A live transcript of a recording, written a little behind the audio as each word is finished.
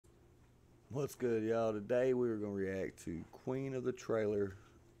What's good, y'all? Today we are going to react to Queen of the Trailer,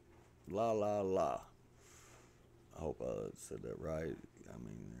 La La La. I hope I said that right. I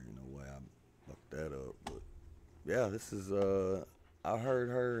mean, there ain't no way I fucked that up. But yeah, this is, I heard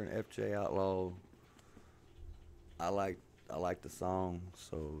her and FJ Outlaw. I like I like the song,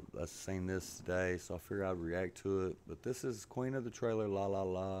 so let's sing this today. So I figured I'd react to it. But this is Queen of the Trailer, La La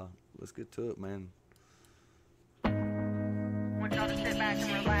La. Let's get to it, man. Want y'all to sit back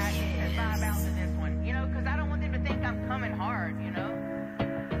and relax and vibe out to this one, because I don't want them to think I'm coming hard.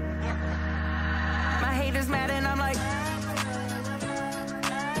 My haters mad and I'm like,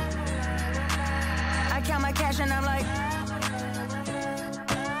 I count my cash and I'm like,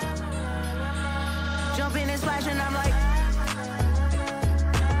 jump in and splash and I'm like,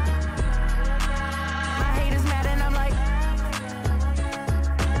 my haters mad and I'm like,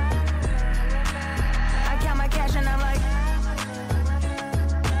 I count my cash and I'm like,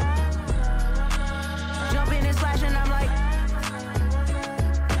 jump in and splash and I'm like,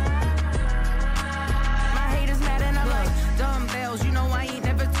 my haters mad and I'm like, dumbbells, I ain't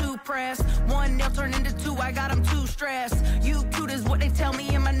never too pressed. One nail turned into two, I got them too stressed. You cute is what they tell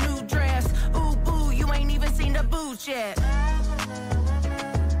me in my new dress. Ooh, ooh, you ain't even seen the boots yet.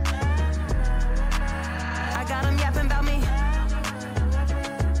 I got them yapping about me.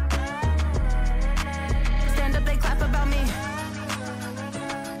 Stand up, they clap about me.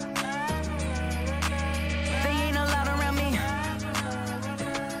 They ain't allowed around me.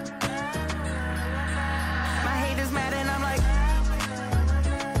 My haters mad and I'm like,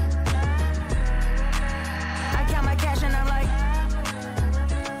 I count my cash and I'm like,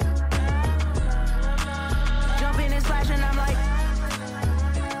 jump in and splash and I'm like,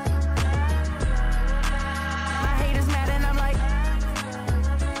 my haters mad and I'm like,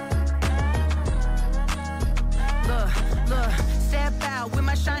 look, step out with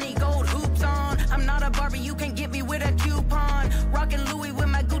my shiny gold hoops on. I'm not a Barbie, you can get me with a coupon. Rockin' Louis with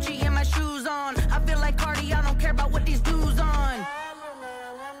my Gucci and my shoes on. I feel like Cardi, I don't care about what these dudes on.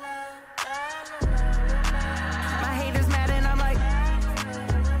 My haters mad and I'm like,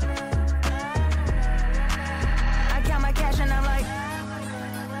 I count my cash and I'm like,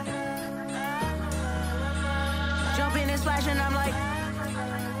 jump in and splash and I'm like,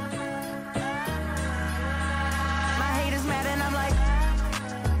 my haters mad and I'm like,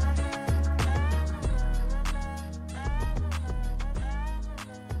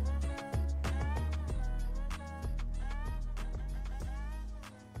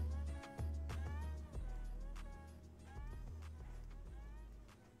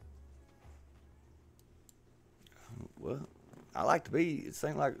 Well, I like the beat. It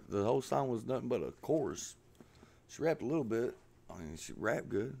seemed like the whole song was nothing but a chorus. She rapped a little bit. I mean, she rapped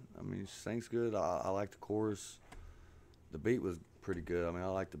good. I mean, she sings good. I like the chorus. The beat was pretty good. I mean, I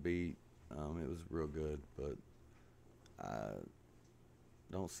like the beat. It was real good, but I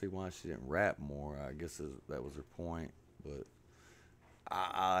don't see why she didn't rap more. I guess that was her point. But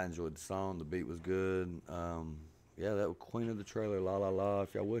I enjoyed the song. The beat was good. Yeah, that was Queen of the Trailer, La La La.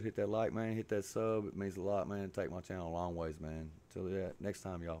 If y'all would hit that like, man, hit that sub. It means a lot, man. Take my channel a long ways, man. Till that next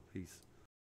time, y'all. Peace.